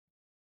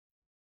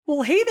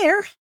Well, hey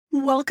there.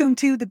 Welcome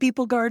to the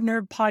People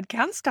Gardener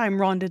podcast. I'm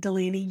Rhonda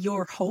Delaney,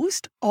 your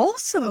host,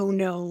 also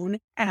known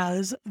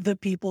as the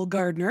People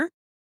Gardener.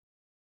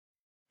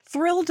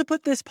 Thrilled to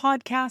put this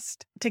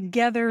podcast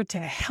together to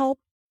help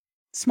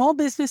small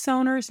business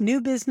owners,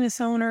 new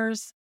business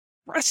owners,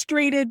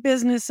 frustrated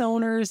business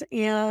owners,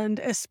 and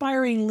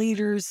aspiring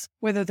leaders,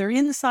 whether they're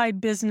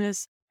inside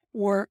business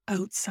or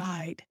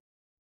outside.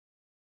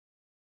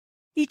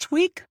 Each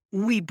week,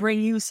 we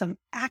bring you some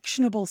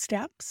actionable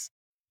steps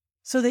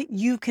so that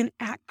you can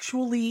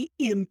actually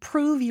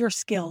improve your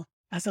skill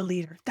as a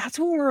leader. That's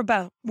what we're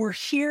about. We're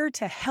here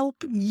to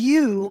help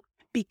you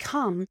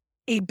become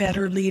a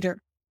better leader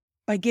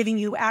by giving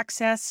you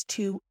access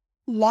to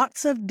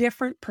lots of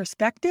different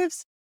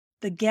perspectives.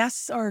 The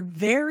guests are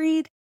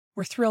varied.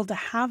 We're thrilled to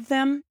have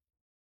them.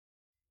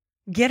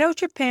 Get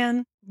out your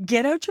pen,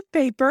 get out your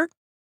paper,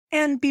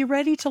 and be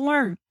ready to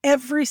learn.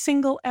 Every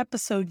single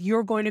episode,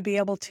 you're going to be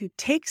able to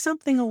take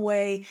something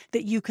away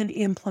that you can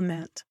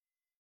implement.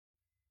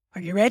 Are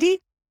you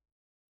ready?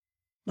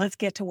 Let's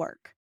get to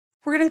work.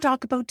 We're going to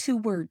talk about two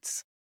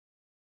words.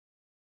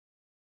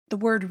 The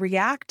word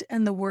react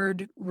and the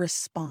word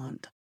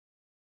respond.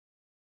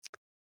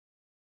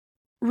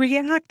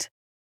 React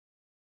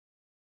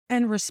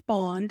and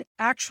respond,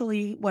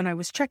 actually, when I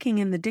was checking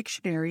in the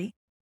dictionary,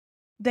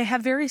 they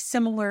have very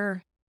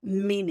similar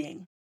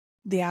meaning,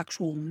 the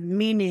actual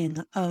meaning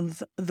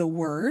of the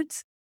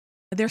words.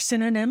 They're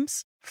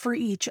synonyms for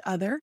each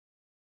other.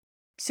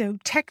 So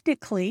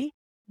technically,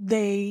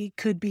 they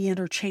could be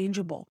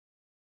interchangeable.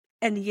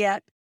 And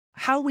yet,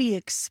 how we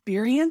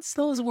experience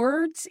those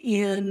words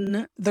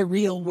in the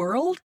real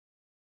world,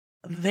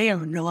 they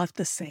are not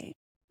the same.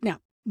 Now,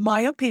 my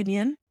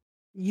opinion,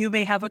 you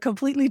may have a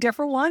completely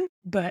different one,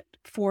 but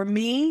for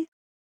me,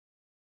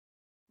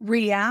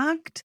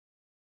 react,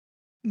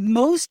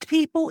 most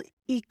people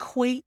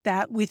equate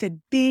that with a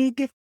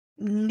big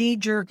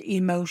knee-jerk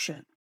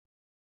emotion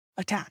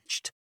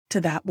attached to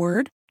that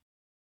word.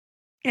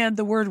 And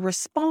the word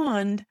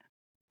respond,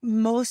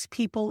 most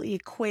people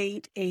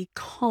equate a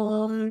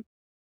calm,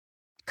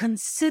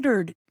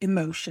 considered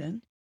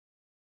emotion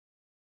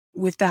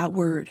with that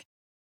word.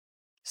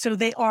 So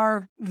they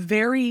are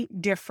very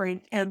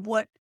different. And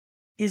what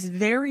is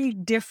very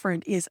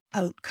different is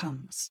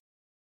outcomes.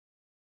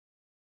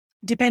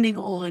 Depending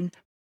on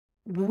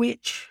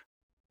which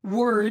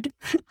word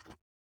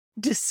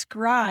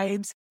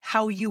describes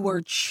how you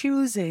are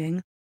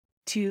choosing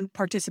to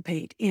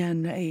participate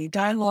in a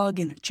dialogue,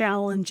 in a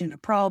challenge, in a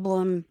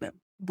problem,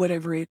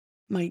 whatever it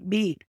might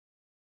be.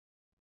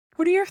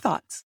 What are your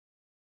thoughts?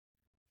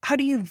 How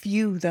do you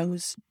view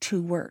those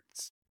two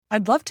words?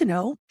 I'd love to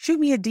know. Shoot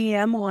me a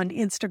DM on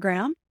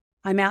Instagram.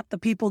 I'm at The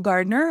People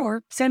Gardener,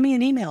 or send me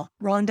an email,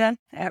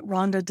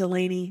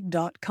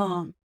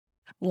 rhonda@rhondadelaney.com.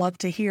 Love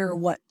to hear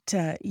what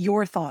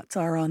your thoughts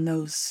are on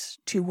those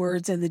two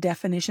words and the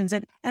definitions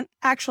and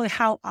actually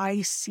how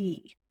I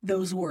see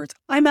those words.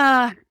 I'm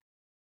a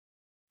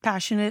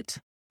passionate,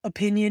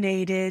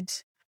 opinionated,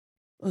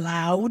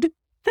 loud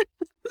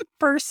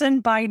person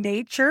by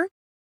nature.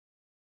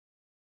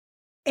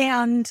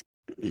 And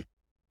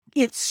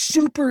it's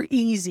super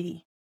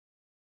easy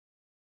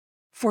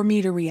for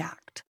me to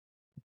react.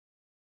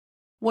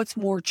 What's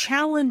more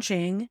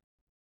challenging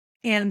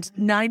and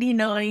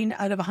 99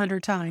 out of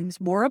 100 times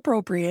more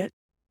appropriate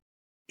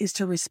is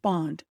to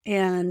respond.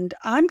 And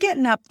I'm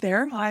getting up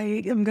there. I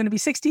am going to be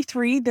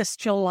 63 this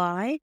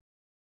July.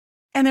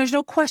 And there's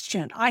no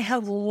question, I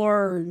have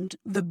learned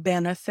the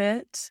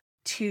benefit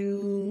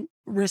to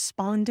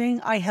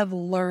responding. I have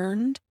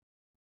learned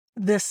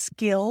the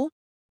skill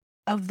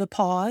of the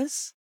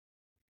pause,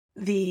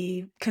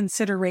 the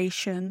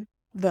consideration,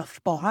 the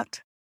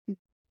thought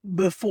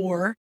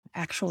before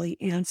actually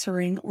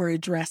answering or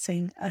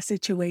addressing a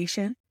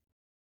situation.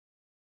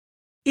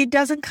 It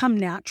doesn't come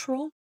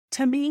natural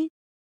to me.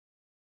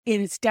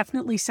 It's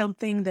definitely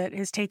something that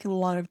has taken a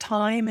lot of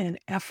time and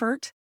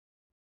effort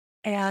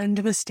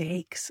and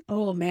mistakes.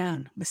 Oh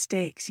man,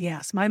 mistakes.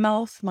 Yes. My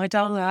mouth, my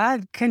tongue,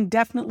 that can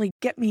definitely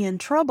get me in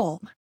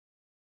trouble.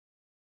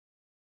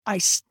 I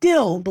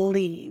still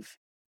believe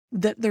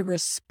that the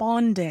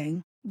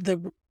responding,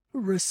 the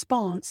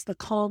response, the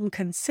calm,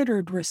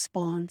 considered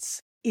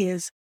response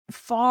is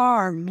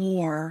far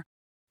more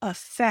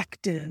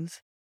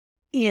effective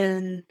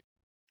in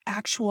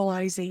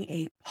actualizing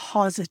a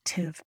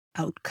positive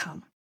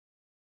outcome.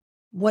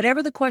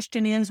 Whatever the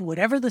question is,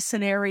 whatever the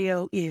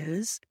scenario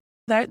is,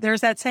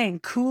 there's that saying,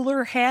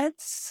 cooler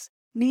heads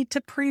need to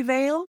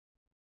prevail.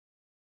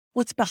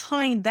 What's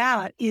behind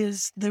that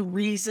is the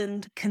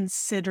reasoned,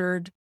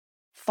 considered,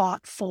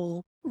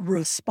 thoughtful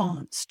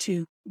response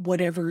to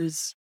whatever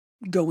is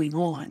going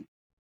on.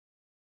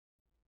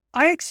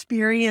 I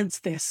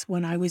experienced this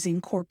when I was in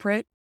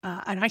corporate,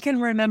 and I can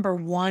remember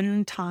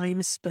one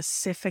time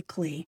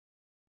specifically,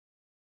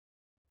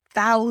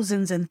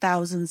 thousands and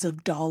thousands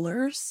of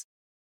dollars,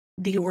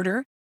 the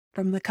order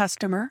from the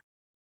customer.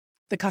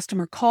 The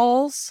customer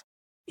calls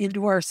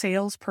into our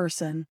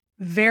salesperson,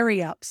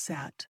 very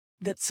upset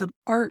that some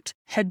art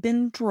had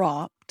been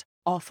dropped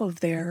off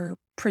of their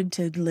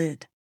printed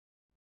lid.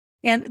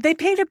 And they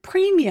paid a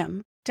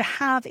premium to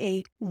have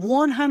a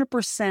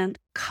 100%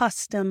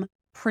 custom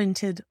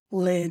printed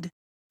lid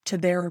to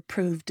their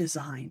approved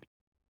design.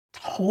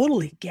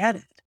 Totally get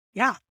it.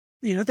 Yeah.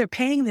 They're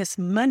paying this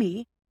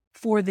money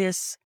for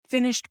this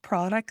finished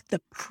product.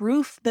 The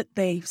proof that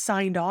they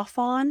signed off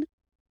on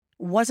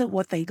wasn't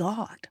what they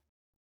got.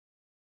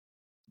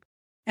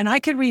 And I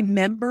can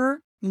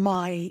remember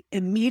my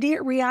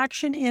immediate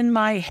reaction in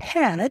my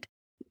head.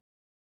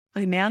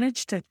 I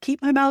managed to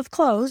keep my mouth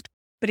closed,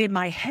 but in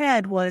my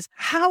head was,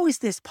 how is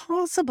this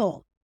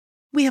possible?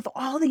 We have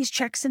all these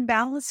checks and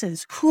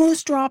balances.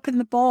 Who's dropping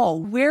the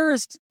ball? Where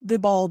is the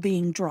ball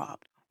being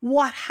dropped?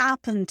 What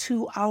happened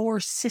to our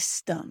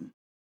system?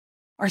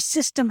 Our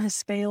system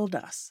has failed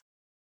us.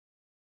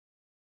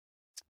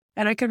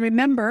 And I can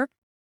remember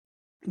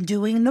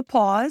doing the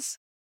pause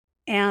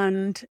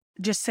and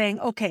just saying,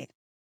 okay,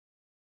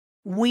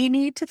 we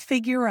need to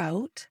figure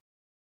out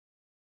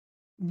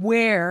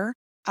where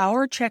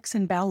our checks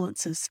and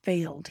balances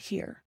failed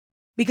here.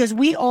 Because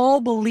we all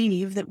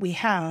believe that we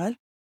had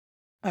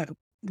a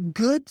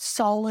good,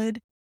 solid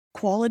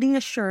quality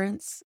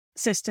assurance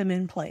system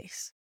in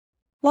place.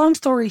 Long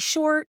story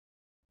short,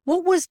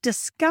 what was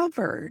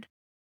discovered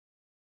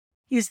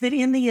is that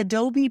in the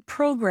Adobe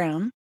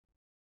program,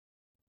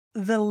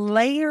 the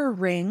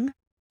layering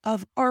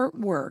of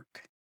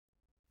artwork,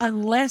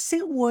 unless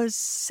it was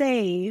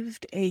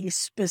saved a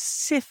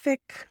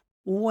specific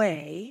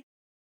way,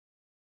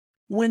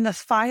 when the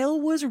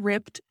file was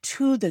ripped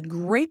to the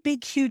great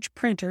big huge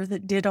printer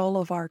that did all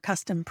of our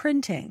custom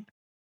printing,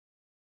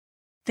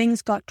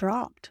 things got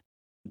dropped.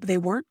 They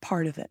weren't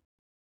part of it.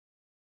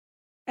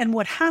 And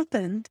what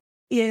happened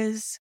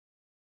is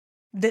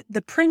that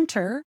the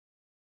printer,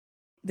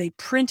 they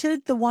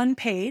printed the one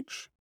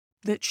page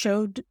that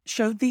showed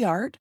the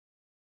art,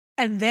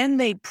 and then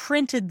they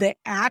printed the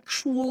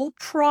actual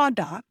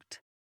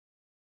product,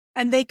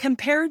 and they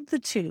compared the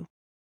two.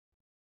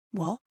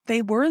 Well,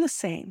 they were the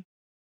same,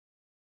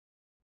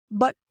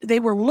 but they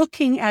were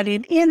looking at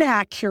an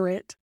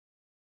inaccurate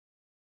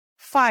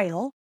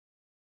file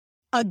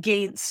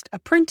against a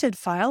printed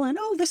file, and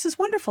oh, this is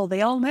wonderful,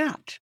 they all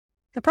match.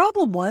 The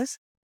problem was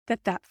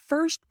that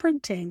first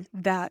printing,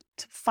 that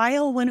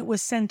file when it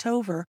was sent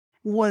over,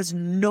 was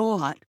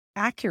not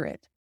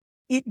accurate.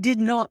 It did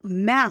not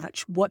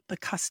match what the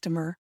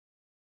customer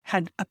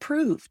had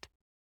approved.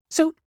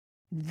 So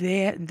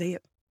the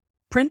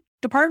print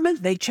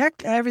department, they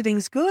checked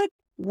everything's good,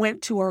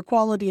 went to our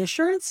quality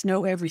assurance,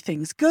 no,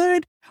 everything's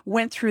good,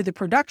 went through the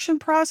production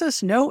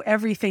process, no,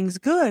 everything's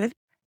good,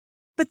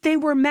 but they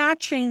were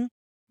matching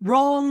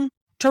wrong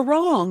to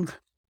wrong.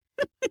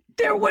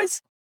 There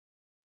was,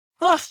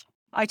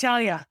 I tell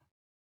you,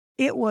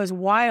 it was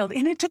wild.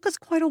 And it took us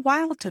quite a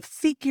while to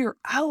figure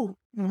out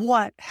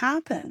what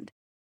happened.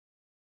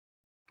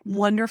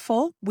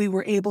 Wonderful. We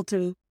were able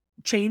to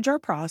change our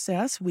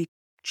process. We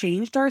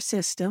changed our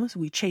systems.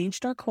 We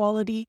changed our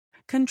quality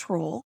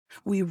control.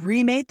 We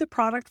remade the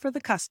product for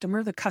the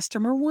customer. The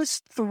customer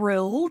was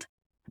thrilled,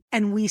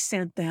 and we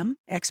sent them,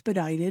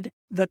 expedited,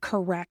 the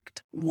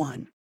correct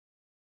one.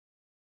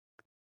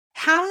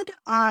 Had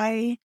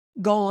I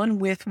gone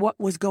with what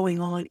was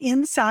going on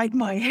inside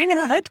my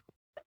head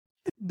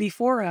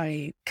before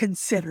I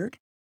considered,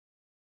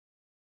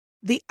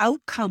 the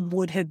outcome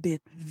would have been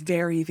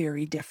very,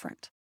 very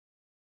different.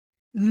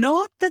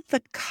 Not that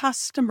the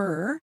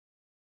customer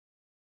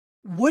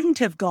wouldn't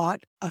have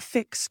got a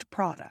fixed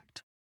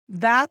product.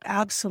 That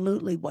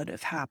absolutely would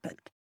have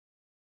happened.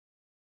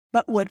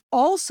 But what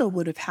also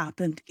would have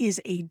happened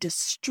is a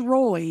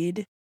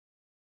destroyed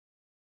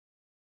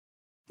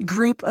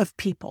group of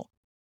people,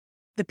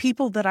 the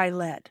people that I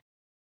led.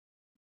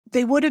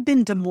 They would have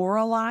been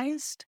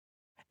demoralized.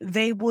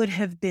 They would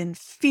have been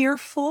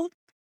fearful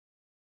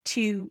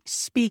to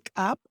speak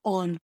up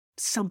on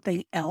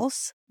something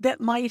else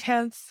that might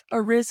have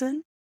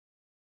arisen.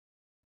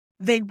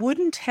 They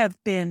wouldn't have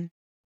been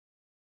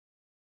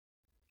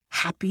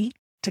happy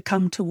to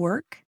come to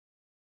work.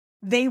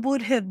 They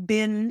would have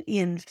been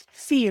in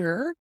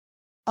fear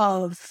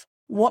of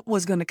what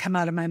was going to come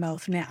out of my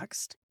mouth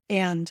next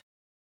and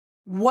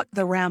what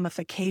the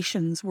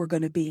ramifications were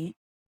going to be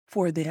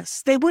for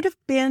this. They would have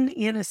been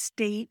in a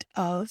state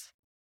of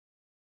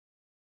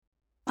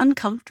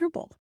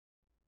uncomfortable,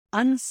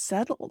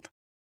 unsettled.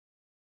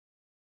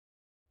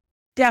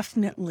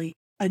 Definitely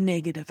a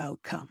negative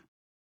outcome.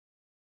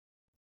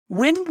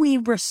 When we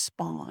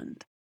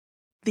respond,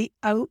 the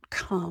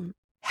outcome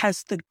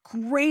has the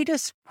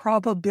greatest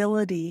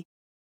probability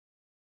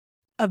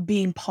of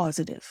being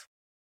positive,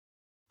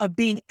 of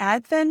being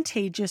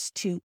advantageous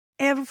to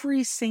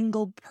every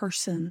single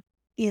person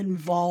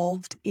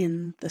involved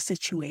in the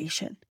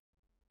situation,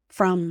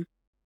 from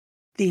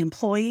the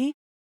employee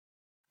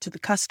to the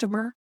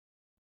customer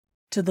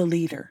to the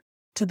leader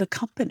to the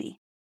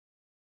company.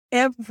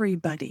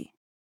 Everybody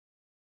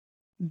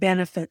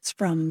benefits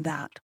from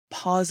that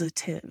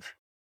positive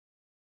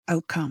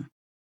outcome.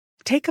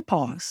 Take a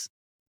pause.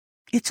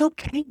 It's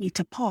okay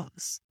to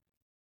pause.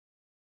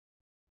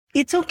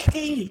 It's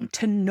okay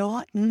to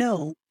not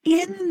know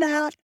in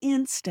that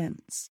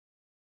instance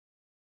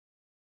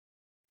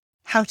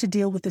how to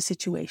deal with the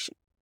situation,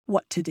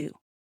 what to do.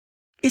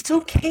 It's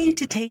okay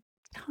to take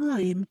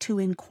time to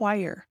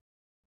inquire.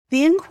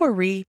 The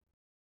inquiry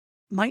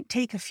might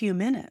take a few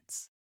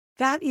minutes.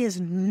 That is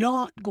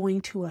not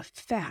going to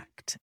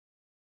affect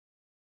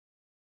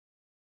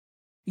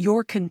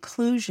your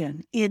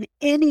conclusion in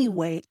any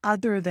way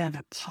other than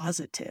a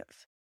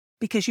positive,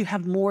 because you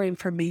have more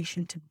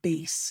information to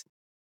base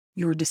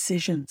your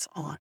decisions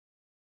on.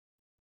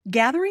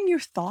 Gathering your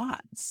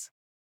thoughts,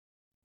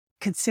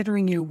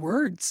 considering your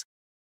words.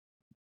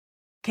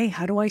 Okay,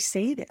 how do I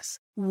say this?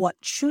 What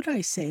should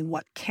I say?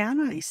 What can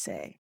I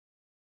say?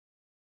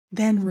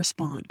 Then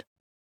respond.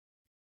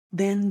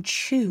 Then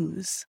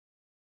choose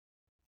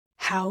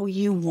how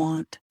you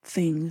want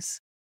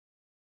things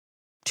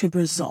to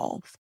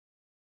resolve.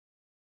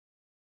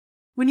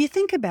 When you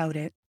think about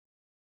it,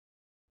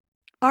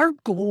 our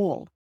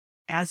goal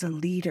as a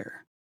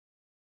leader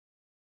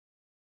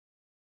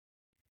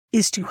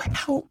is to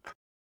help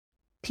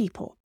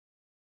people.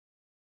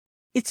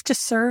 It's to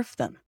serve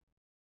them.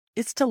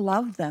 It's to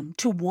love them,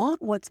 to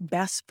want what's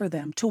best for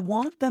them, to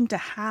want them to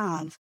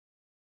have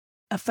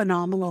a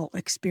phenomenal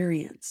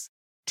experience,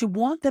 to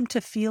want them to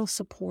feel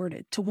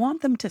supported, to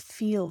want them to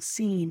feel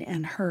seen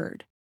and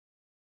heard.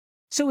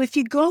 So if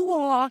you go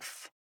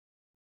off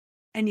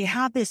and you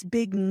have this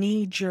big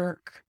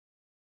knee-jerk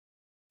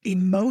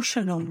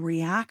emotional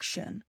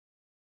reaction,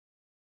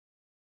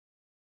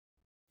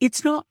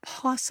 it's not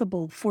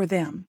possible for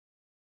them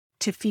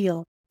to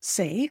feel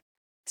safe.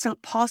 It's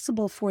not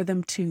possible for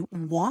them to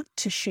want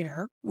to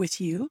share with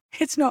you.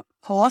 It's not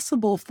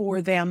possible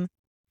for them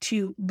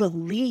to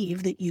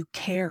believe that you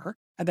care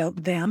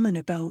about them and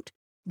about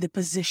the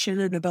position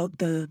and about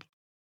the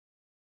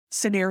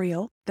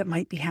scenario that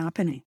might be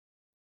happening.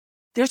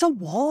 There's a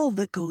wall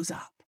that goes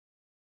up.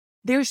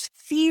 There's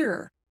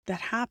fear that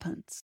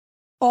happens.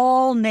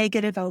 All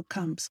negative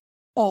outcomes,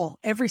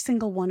 every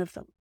single one of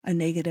them, a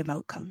negative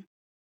outcome.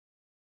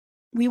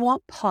 We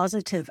want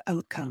positive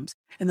outcomes.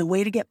 And the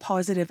way to get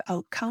positive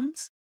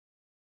outcomes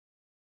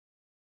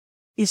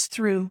is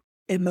through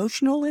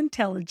emotional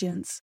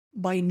intelligence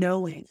by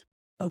knowing,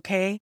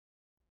 okay,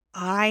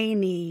 I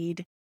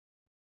need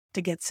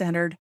to get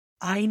centered.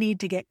 I need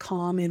to get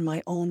calm in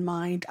my own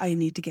mind. I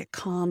need to get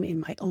calm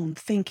in my own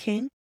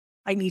thinking.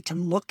 I need to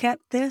look at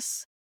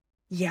this.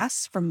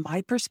 Yes, from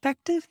my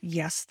perspective.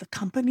 Yes, the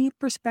company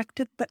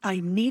perspective. But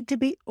I need to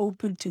be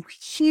open to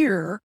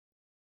hear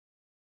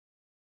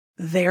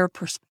their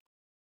perspective.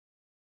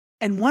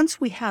 And once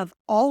we have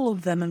all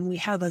of them and we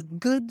have a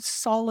good,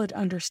 solid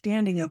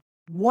understanding of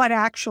what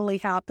actually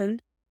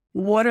happened,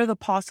 what are the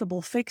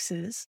possible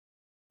fixes,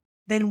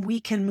 then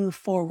we can move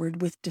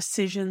forward with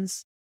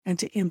decisions and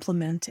to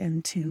implement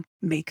and to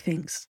make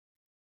things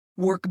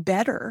work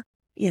better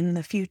in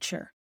the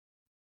future.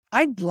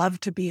 I'd love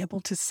to be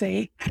able to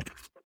say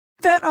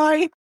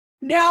that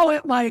now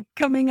at my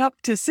coming up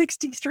to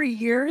 63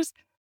 years,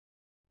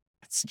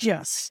 it's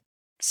just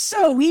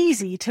so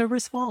easy to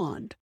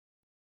respond.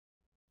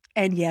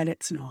 And yet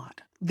it's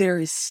not. There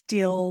is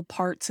still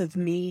parts of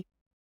me,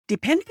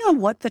 depending on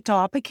what the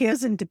topic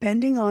is and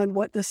depending on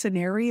what the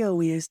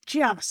scenario is,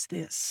 just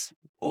this,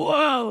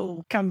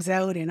 whoa, comes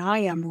out and I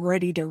am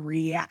ready to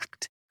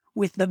react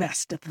with the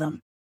best of them.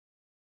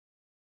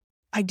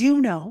 I do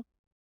know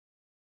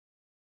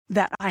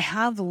that I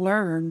have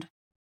learned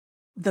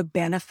the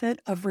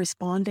benefit of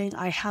responding.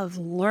 I have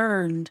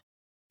learned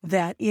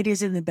that it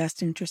is in the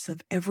best interest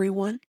of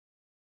everyone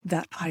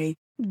that I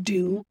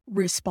do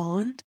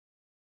respond.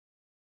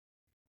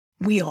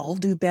 We all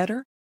do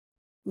better.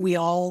 We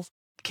all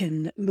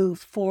can move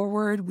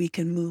forward. We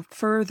can move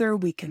further.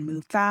 We can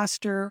move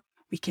faster.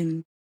 We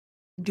can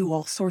do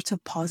all sorts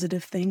of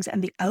positive things.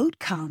 And the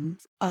outcome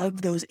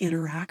of those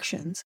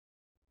interactions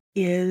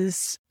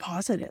is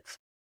positive.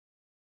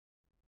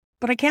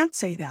 But I can't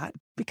say that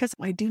because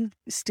I do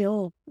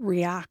still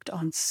react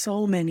on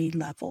so many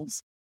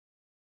levels.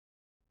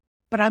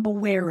 But I'm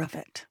aware of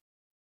it.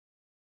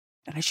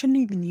 And I shouldn't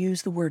even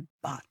use the word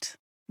but.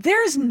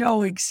 There's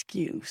no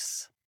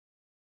excuse.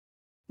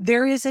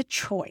 There is a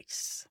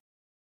choice.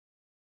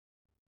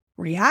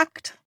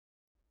 React,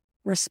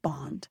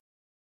 respond.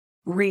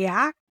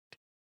 React,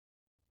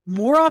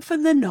 more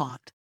often than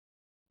not,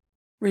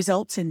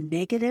 results in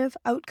negative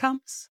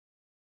outcomes.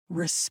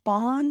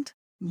 Respond,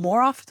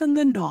 more often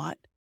than not,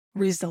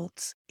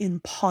 results in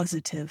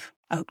positive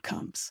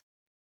outcomes.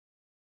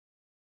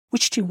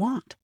 Which do you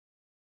want?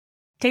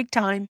 Take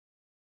time,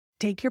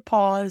 take your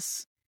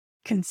pause,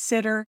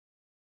 consider,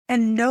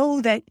 and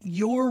know that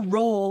your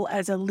role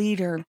as a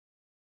leader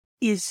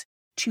is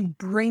to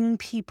bring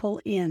people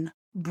in,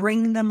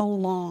 bring them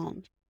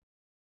along,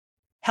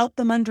 help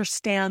them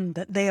understand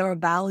that they are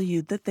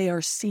valued, that they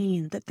are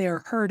seen, that they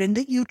are heard, and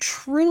that you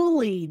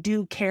truly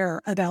do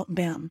care about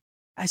them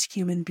as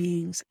human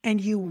beings, and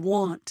you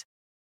want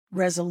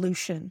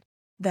resolution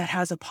that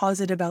has a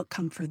positive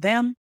outcome for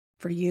them,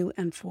 for you,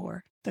 and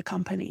for the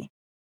company.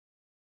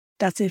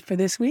 That's it for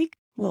this week.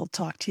 We'll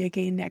talk to you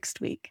again next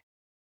week.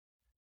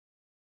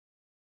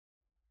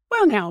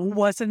 Well, now,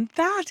 wasn't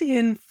that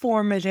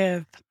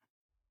informative?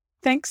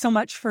 Thanks so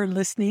much for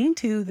listening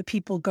to the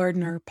People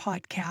Gardener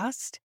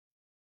podcast.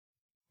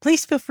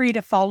 Please feel free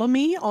to follow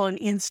me on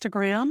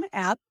Instagram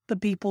at The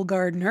People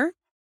Gardener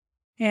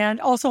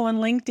and also on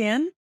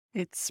LinkedIn.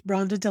 It's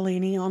Rhonda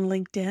Delaney on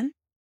LinkedIn.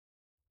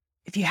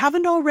 If you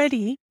haven't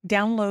already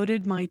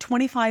downloaded my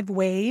 25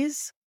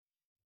 ways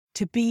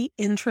to be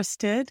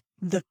interested,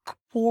 the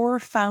core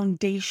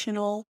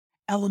foundational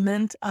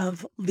element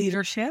of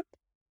leadership,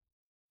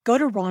 go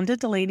to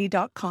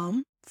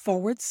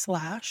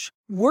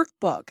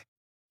rhondadelaney.com/workbook.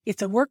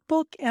 It's a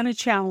workbook and a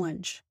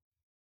challenge.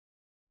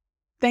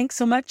 Thanks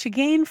so much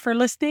again for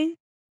listening.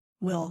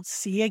 We'll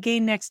see you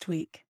again next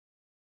week.